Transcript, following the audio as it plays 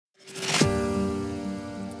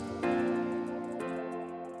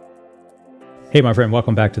Hey, my friend,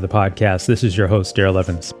 welcome back to the podcast. This is your host, Daryl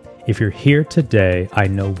Evans. If you're here today, I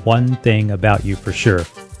know one thing about you for sure.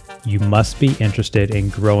 You must be interested in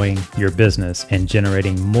growing your business and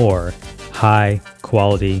generating more high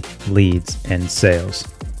quality leads and sales.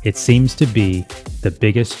 It seems to be the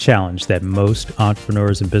biggest challenge that most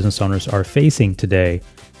entrepreneurs and business owners are facing today,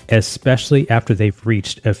 especially after they've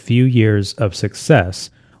reached a few years of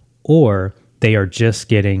success or they are just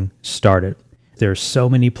getting started. There are so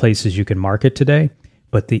many places you can market today,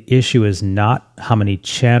 but the issue is not how many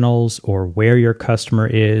channels or where your customer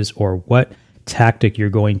is or what tactic you're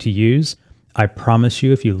going to use. I promise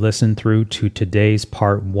you, if you listen through to today's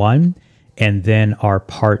part 1 and then our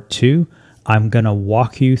part 2, I'm going to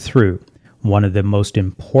walk you through one of the most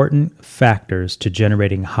important factors to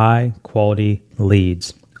generating high quality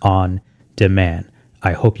leads on demand.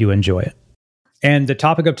 I hope you enjoy it. And the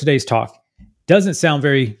topic of today's talk doesn't sound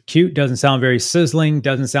very cute, doesn't sound very sizzling,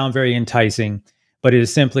 doesn't sound very enticing, but it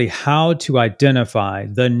is simply how to identify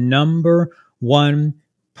the number one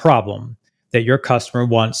problem that your customer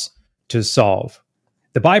wants to solve.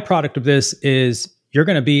 The byproduct of this is you're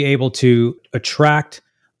going to be able to attract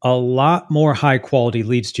a lot more high quality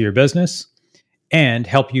leads to your business and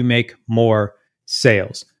help you make more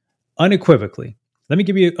sales unequivocally. Let me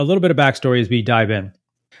give you a little bit of backstory as we dive in.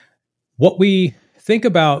 What we think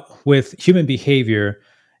about with human behavior,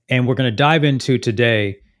 and we're going to dive into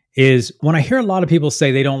today, is when I hear a lot of people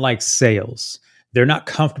say they don't like sales, they're not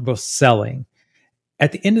comfortable selling.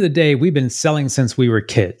 At the end of the day, we've been selling since we were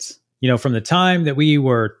kids. You know, from the time that we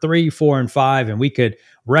were 3, 4, and 5, and we could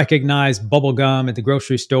recognize bubble gum at the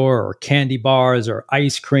grocery store or candy bars or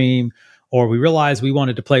ice cream, or we realized we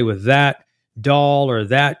wanted to play with that doll or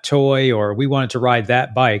that toy, or we wanted to ride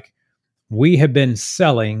that bike. We have been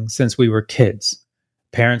selling since we were kids.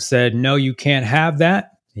 Parents said, no, you can't have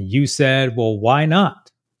that. And you said, well, why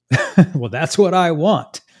not? Well, that's what I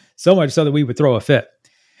want. So much so that we would throw a fit.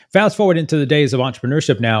 Fast forward into the days of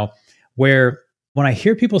entrepreneurship now, where when I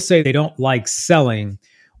hear people say they don't like selling,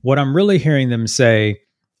 what I'm really hearing them say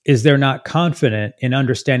is they're not confident in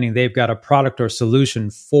understanding they've got a product or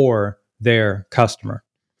solution for their customer.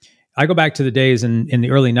 I go back to the days in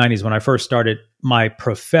the early 90s when I first started my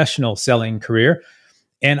professional selling career.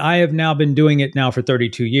 And I have now been doing it now for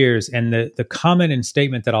 32 years. And the comment and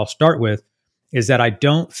statement that I'll start with is that I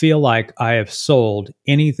don't feel like I have sold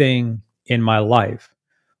anything in my life,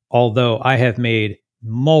 although I have made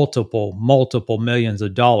multiple millions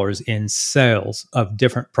of dollars in sales of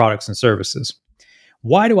different products and services.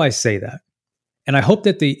 Why do I say that? And I hope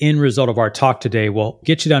that the end result of our talk today will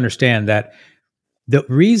get you to understand that the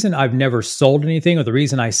reason I've never sold anything, or the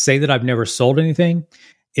reason I say that I've never sold anything,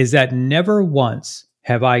 is that never once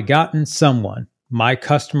have I gotten someone, my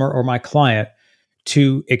customer or my client,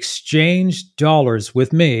 to exchange dollars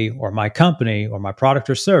with me or my company or my product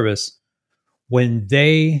or service when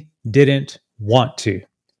they didn't want to.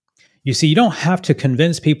 You see, you don't have to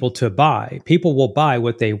convince people to buy. People will buy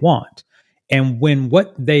what they want. And when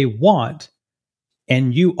what they want,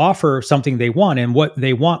 and you offer something they want, and what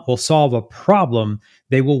they want will solve a problem,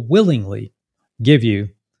 they will willingly give you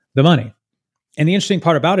the money. And the interesting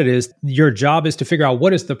part about it is your job is to figure out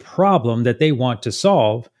what is the problem that they want to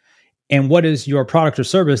solve and what is your product or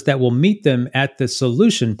service that will meet them at the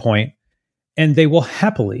solution point, and they will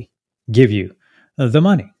happily give you the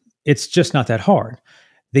money. It's just not that hard.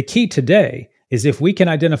 The key today is if we can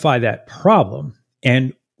identify that problem,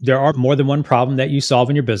 and there are more than one problem that you solve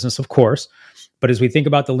in your business, of course, but as we think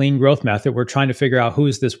about the lean growth method, we're trying to figure out who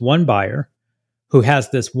is this one buyer who has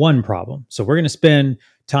this one problem. So we're going to spend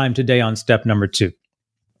time today on step number 2.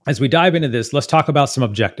 As we dive into this, let's talk about some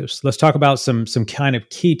objectives. Let's talk about some kind of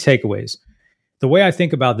key takeaways. The way I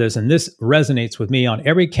think about this, and this resonates with me on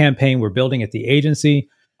every campaign we're building at the agency,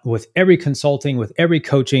 with every consulting, with every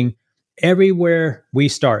coaching, everywhere we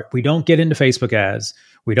start. We don't get into Facebook ads.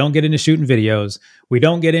 We don't get into shooting videos. We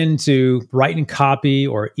don't get into writing copy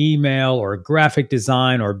or email or graphic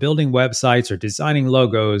design or building websites or designing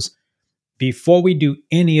logos. Before we do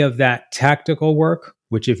any of that tactical work,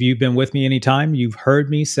 which if you've been with me anytime, you've heard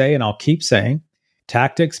me say, and I'll keep saying,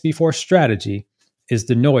 tactics before strategy is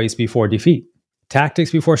the noise before defeat. Tactics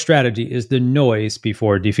before strategy is the noise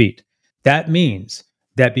before defeat. That means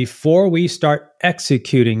that before we start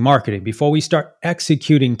executing marketing, before we start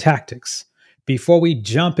executing tactics, before we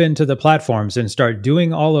jump into the platforms and start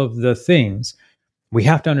doing all of the things, we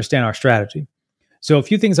have to understand our strategy. So a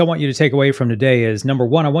few things I want you to take away from today is, number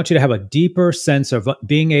one, I want you to have a deeper sense of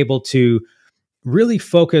being able to really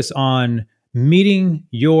focus on meeting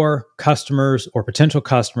your customers or potential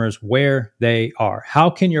customers where they are.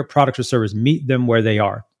 How can your product or service meet them where they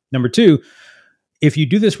are? Number two, If you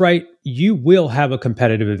do this right, you will have a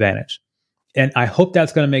competitive advantage. And I hope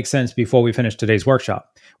that's going to make sense before we finish today's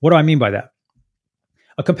workshop. What do I mean by that?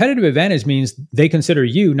 A competitive advantage means they consider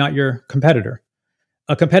you, not your competitor.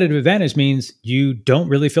 A competitive advantage means you don't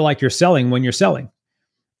really feel like you're selling when you're selling.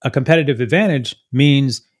 A competitive advantage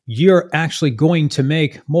means you're actually going to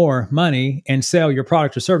make more money and sell your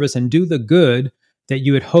product or service and do the good that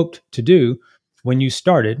you had hoped to do when you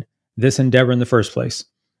started this endeavor in the first place.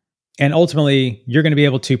 And ultimately, you're going to be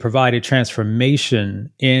able to provide a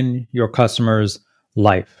transformation in your customer's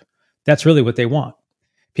life. That's really what they want.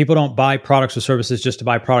 People don't buy products or services just to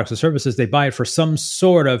buy products or services. They buy it for some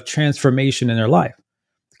sort of transformation in their life.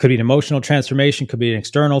 It could be an emotional transformation, could be an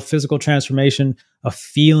external physical transformation, a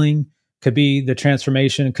feeling could be the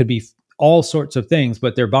transformation, it could be all sorts of things,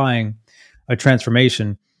 but they're buying a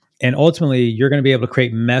transformation. And ultimately, you're going to be able to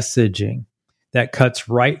create messaging that cuts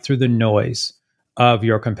right through the noise of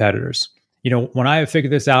your competitors. When I have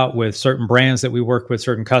figured this out with certain brands that we work with,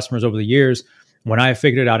 certain customers over the years, when I have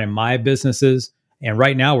figured it out in my businesses, and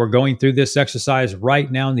right now we're going through this exercise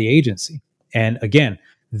right now in the agency. And again,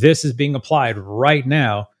 this is being applied right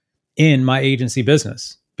now in my agency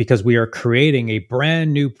business because we are creating a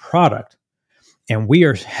brand new product and we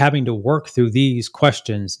are having to work through these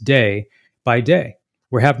questions day by day.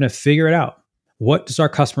 We're having to figure it out. What does our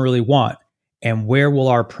customer really want? And where will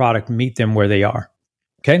our product meet them where they are?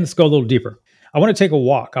 Okay, let's go a little deeper. I want to take a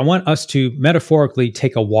walk. I want us to metaphorically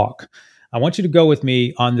take a walk. I want you to go with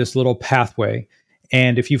me on this little pathway.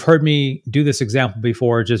 And if you've heard me do this example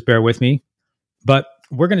before, just bear with me. But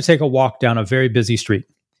we're going to take a walk down a very busy street.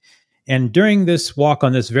 And during this walk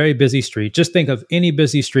on this very busy street, just think of any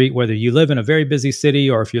busy street, whether you live in a very busy city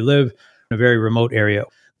or if you live in a very remote area,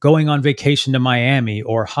 going on vacation to Miami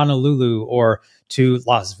or Honolulu or to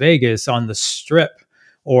Las Vegas on the Strip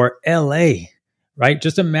or LA, right?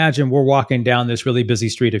 Just imagine we're walking down this really busy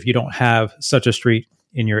street if you don't have such a street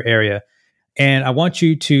in your area. And I want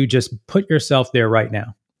you to just put yourself there right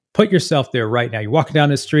now. Put yourself there right now. You're walking down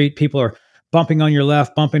the street. People are bumping on your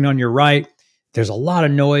left, bumping on your right. There's a lot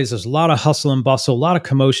of noise. There's a lot of hustle and bustle, a lot of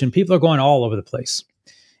commotion. People are going all over the place.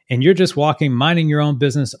 And you're just walking, minding your own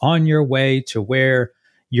business on your way to where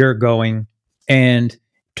you're going. And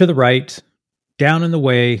to the right, down in the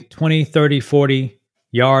way, 20, 30, 40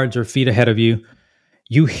 yards or feet ahead of you,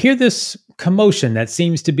 you hear this commotion that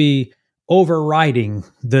seems to be overriding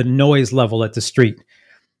the noise level at the street.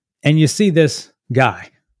 And you see this guy.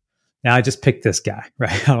 Now, I just picked this guy,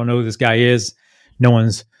 right? I don't know who this guy is. No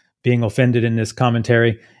one's being offended in this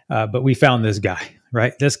commentary, but we found this guy,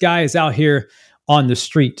 right? This guy is out here on the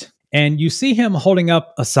street, and you see him holding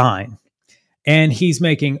up a sign, and he's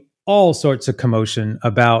making all sorts of commotion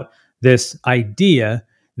about this idea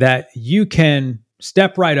that you can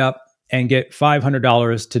step right up and get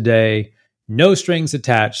 $500 today, no strings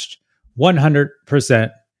attached,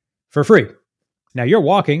 100% for free. Now you're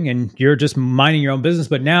walking and you're just minding your own business,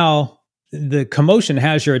 but now the commotion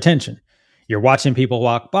has your attention. You're watching people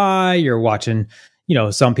walk by, you're watching,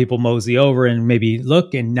 some people mosey over and maybe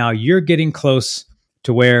look, and now you're getting close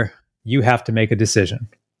to where you have to make a decision.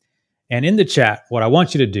 And in the chat, what I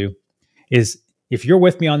want you to do is, if you're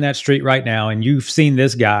with me on that street right now and you've seen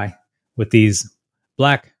this guy with these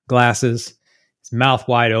black glasses, his mouth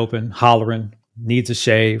wide open, hollering, needs a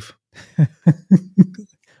shave,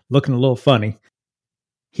 looking a little funny.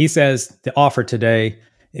 He says the offer today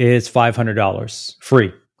is $500,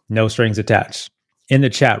 free, no strings attached. In the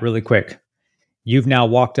chat, really quick, you've now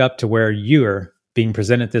walked up to where you're being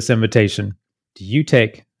presented this invitation. Do you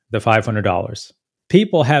take the $500?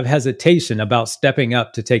 People have hesitation about stepping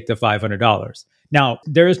up to take the $500. Now,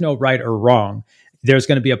 there is no right or wrong. There's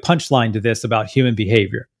going to be a punchline to this about human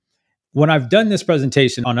behavior. When I've done this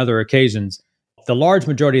presentation on other occasions, the large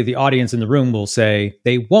majority of the audience in the room will say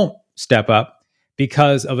they won't step up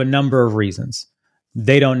because of a number of reasons.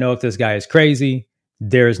 They don't know if this guy is crazy.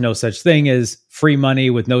 There is no such thing as free money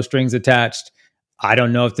with no strings attached. I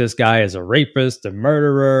don't know if this guy is a rapist, a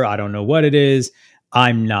murderer. I don't know what it is.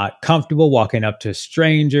 I'm not comfortable walking up to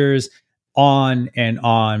strangers, on and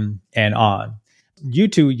on and on. You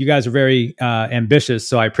two, you guys are very ambitious,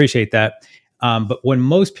 so I appreciate that. But when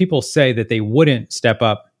most people say that they wouldn't step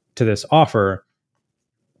up to this offer,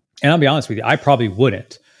 and I'll be honest with you, I probably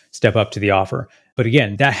wouldn't step up to the offer. But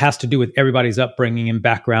again, that has to do with everybody's upbringing and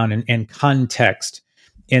background and context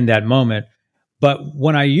in that moment. But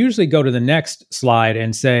when I usually go to the next slide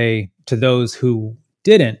and say to those who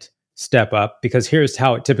didn't step up, because here's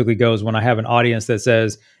how it typically goes when I have an audience that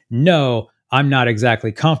says, no, I'm not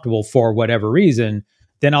exactly comfortable for whatever reason,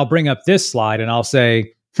 then I'll bring up this slide and I'll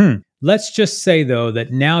say, let's just say though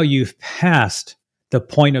that now you've passed the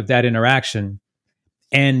point of that interaction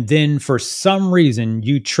and then for some reason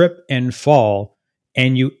you trip and fall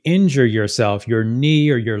and you injure yourself, your knee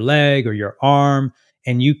or your leg or your arm,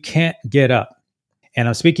 and you can't get up. And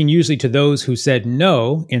I'm speaking usually to those who said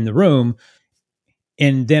no in the room.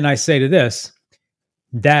 And then I say to this,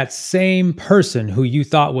 that same person who you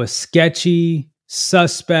thought was sketchy,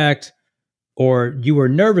 suspect, or you were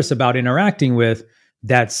nervous about interacting with,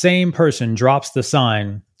 that same person drops the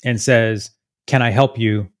sign and says, "Can I help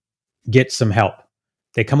you get some help?"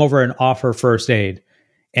 They come over and offer first aid.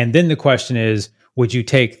 And then the question is, would you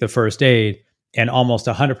take the first aid? And almost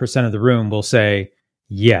 100% of the room will say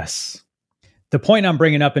yes. The point I'm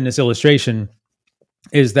bringing up in this illustration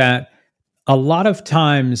is that a lot of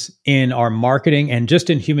times in our marketing and just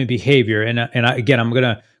in human behavior, again, I'm going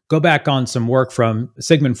to go back on some work from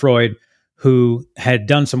Sigmund Freud, who had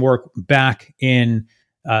done some work back in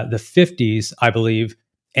the 50s, I believe,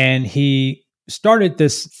 and he started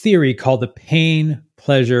this theory called the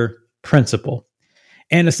pain-pleasure principle.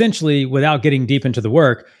 And essentially, without getting deep into the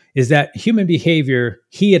work, is that human behavior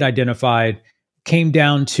he had identified came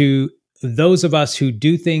down to those of us who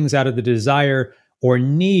do things out of the desire or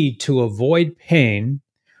need to avoid pain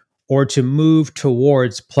or to move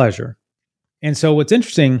towards pleasure. And so what's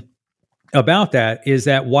interesting about that is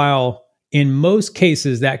that while in most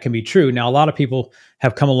cases that can be true, now a lot of people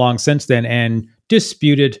have come along since then and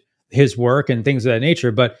disputed his work and things of that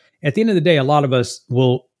nature, but at the end of the day, a lot of us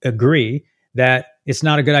will agree that it's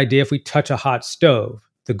not a good idea if we touch a hot stove.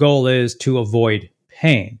 The goal is to avoid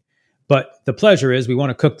pain. But the pleasure is we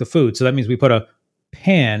want to cook the food. So that means we put a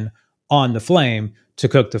pan on the flame to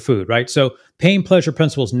cook the food, right? So pain pleasure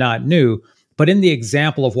principle is not new. But in the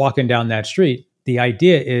example of walking down that street, the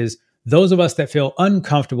idea is those of us that feel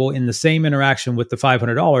uncomfortable in the same interaction with the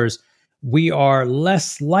 $500, we are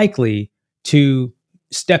less likely to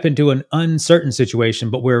step into an uncertain situation,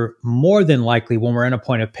 but we're more than likely when we're in a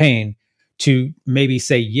point of pain to maybe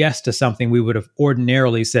say yes to something we would have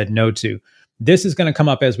ordinarily said no to. This is going to come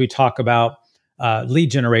up as we talk about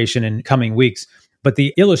lead generation in coming weeks. But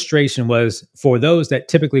the illustration was for those that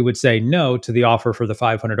typically would say no to the offer for the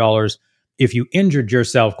 $500. If you injured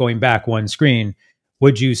yourself going back one screen,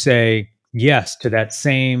 would you say yes to that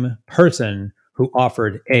same person who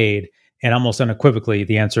offered aid? And almost unequivocally,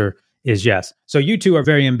 the answer is yes. So you two are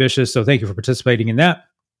very ambitious. So thank you for participating in that.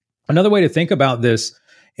 Another way to think about this,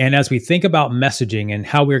 and as we think about messaging and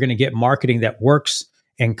how we're going to get marketing that works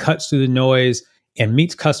and cuts through the noise and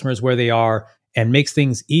meets customers where they are and makes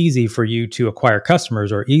things easy for you to acquire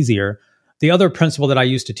customers or easier. The other principle that I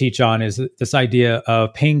used to teach on is this idea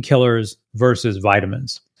of painkillers versus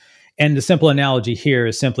vitamins. And the simple analogy here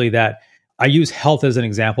is simply that I use health as an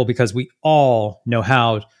example because we all know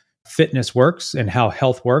how fitness works and how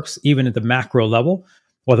health works, even at the macro level,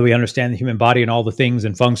 whether we understand the human body and all the things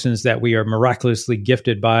and functions that we are miraculously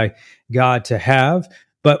gifted by God to have.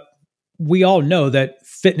 But we all know that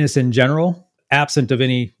fitness in general, absent of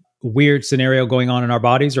any weird scenario going on in our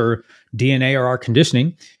bodies or DNA or our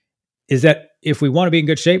conditioning, is that if we want to be in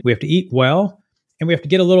good shape, we have to eat well and we have to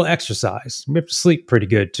get a little exercise. We have to sleep pretty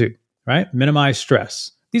good too, right? Minimize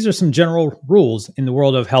stress. These are some general rules in the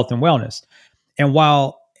world of health and wellness. And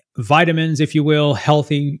while vitamins, if you will,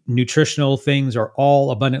 healthy nutritional things are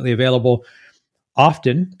all abundantly available,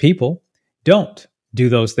 often people don't do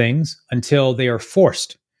those things until they are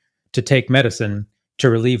forced to take medicine to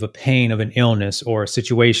relieve a pain of an illness or a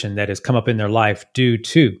situation that has come up in their life due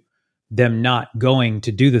to them not going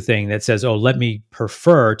to do the thing that says, oh, let me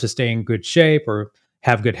prefer to stay in good shape or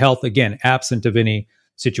have good health, again, absent of any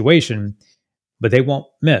situation, but they won't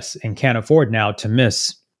miss and can't afford now to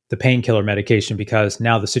miss the painkiller medication because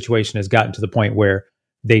now the situation has gotten to the point where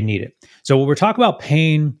they need it. So when we're talking about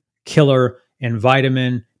pain, killer, and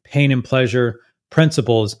vitamin, pain and pleasure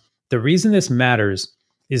principles, the reason this matters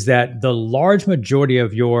is that the large majority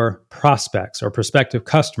of your prospects or prospective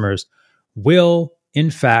customers will, in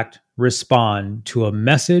fact, respond to a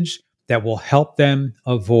message that will help them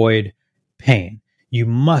avoid pain. You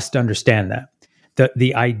must understand that.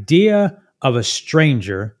 The idea of a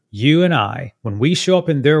stranger, you and I, when we show up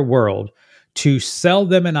in their world, to sell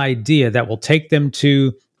them an idea that will take them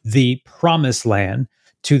to the promised land,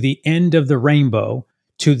 to the end of the rainbow,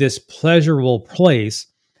 to this pleasurable place,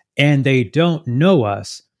 and they don't know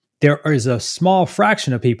us, there is a small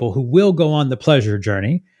fraction of people who will go on the pleasure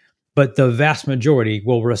journey, but the vast majority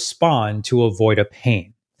will respond to avoid a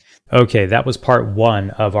pain. Okay, that was part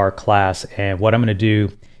one of our class. And what I'm going to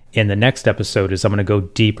do in the next episode is I'm going to go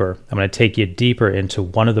deeper. I'm going to take you deeper into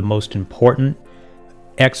one of the most important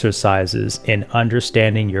exercises in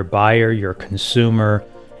understanding your buyer, your consumer,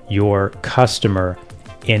 your customer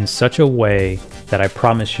in such a way that I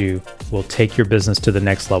promise you will take your business to the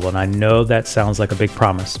next level. And I know that sounds like a big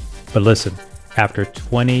promise, but listen, after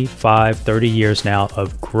 25, 30 years now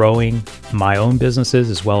of growing my own businesses,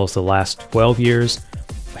 as well as the last 12 years,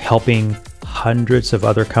 helping hundreds of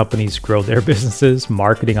other companies grow their businesses,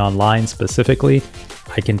 marketing online specifically,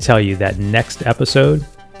 I can tell you that next episode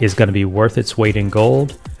is going to be worth its weight in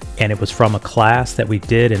gold. And it was from a class that we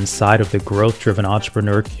did inside of the Growth Driven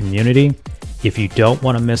Entrepreneur community. If you don't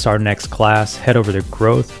want to miss our next class, head over to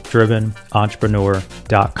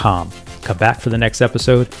growthdrivenentrepreneur.com. Come back for the next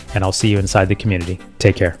episode, and I'll see you inside the community.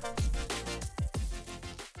 Take care.